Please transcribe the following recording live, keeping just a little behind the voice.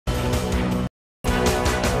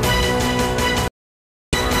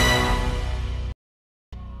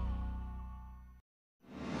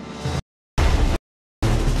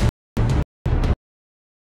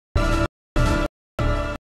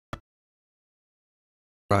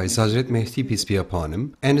is Hazret Mehdi peace be upon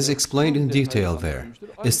him and is explained in detail there.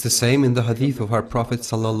 It's the same in the hadith of our Prophet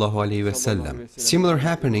sallallahu alaihi wasallam. Similar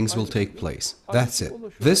happenings will take place. That's it.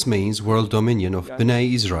 This means world dominion of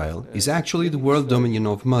Bnei Israel is actually the world dominion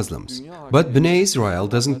of Muslims. But Bnei Israel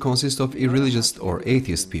doesn't consist of irreligious or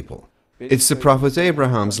atheist people. It's the Prophet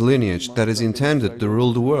Abraham's lineage that is intended to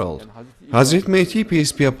rule the world. Hazret Mehdi,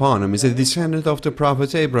 peace be upon him, is a descendant of the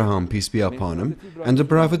Prophet Abraham, peace be upon him, and the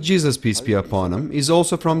Prophet Jesus, peace be upon him, is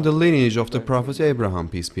also from the lineage of the Prophet Abraham,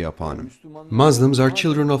 peace be upon him. Muslims are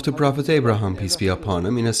children of the Prophet Abraham, peace be upon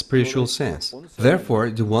him, in a spiritual sense. Therefore,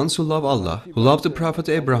 the ones who love Allah, who love the Prophet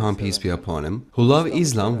Abraham, peace be upon him, who love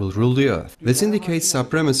Islam will rule the earth. This indicates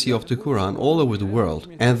supremacy of the Quran all over the world,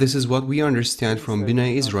 and this is what we understand from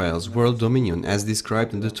Bnei Israel's world dominion as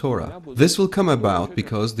described in the Torah. This will come about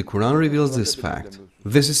because the Quran reveals this fact.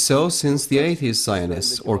 This is so since the atheist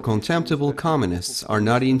Zionists or contemptible communists are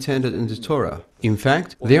not intended in the Torah. In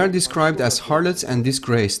fact, they are described as harlots and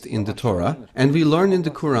disgraced in the Torah, and we learn in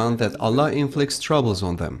the Quran that Allah inflicts troubles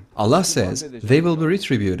on them. Allah says they will be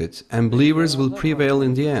retributed and believers will prevail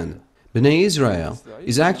in the end. Bnei Israel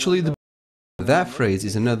is actually the... That phrase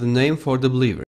is another name for the believer.